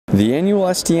The annual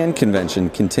STN convention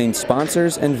contains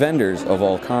sponsors and vendors of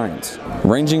all kinds.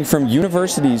 Ranging from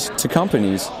universities to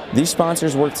companies, these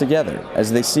sponsors work together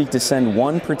as they seek to send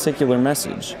one particular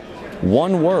message: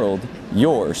 one world,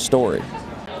 your story.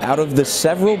 Out of the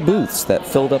several booths that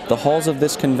filled up the halls of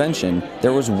this convention,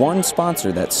 there was one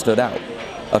sponsor that stood out,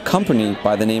 a company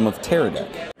by the name of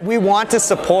Teradek. We want to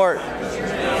support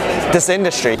this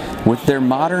industry. With their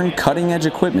modern, cutting-edge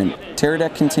equipment,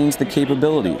 Teradek contains the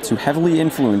capability to heavily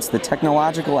influence the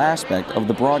technological aspect of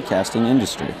the broadcasting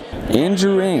industry.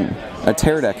 Andrew Ng, a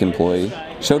Teradek employee,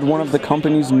 showed one of the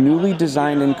company's newly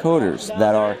designed encoders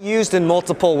that are used in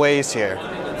multiple ways here.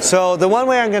 So the one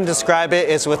way I'm going to describe it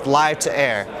is with live to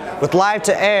air. With live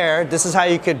to air, this is how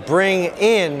you could bring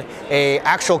in an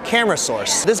actual camera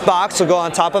source. This box will go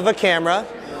on top of a camera.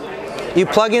 You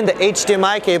plug in the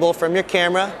HDMI cable from your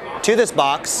camera to this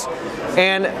box,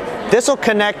 and this will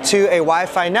connect to a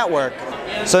Wi-Fi network.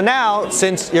 So now,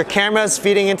 since your camera is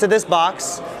feeding into this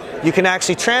box, you can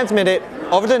actually transmit it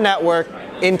over the network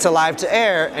into live to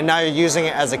air, and now you're using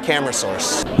it as a camera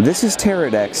source. This is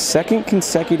Teradek's second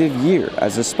consecutive year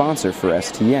as a sponsor for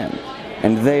STN,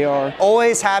 and they are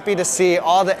always happy to see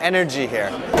all the energy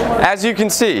here. As you can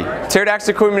see, Teradek's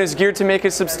equipment is geared to make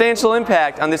a substantial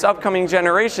impact on this upcoming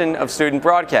generation of student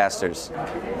broadcasters.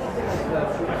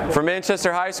 From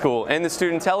Manchester High School and the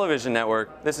Student Television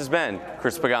Network, this has been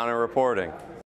Chris Pagano reporting.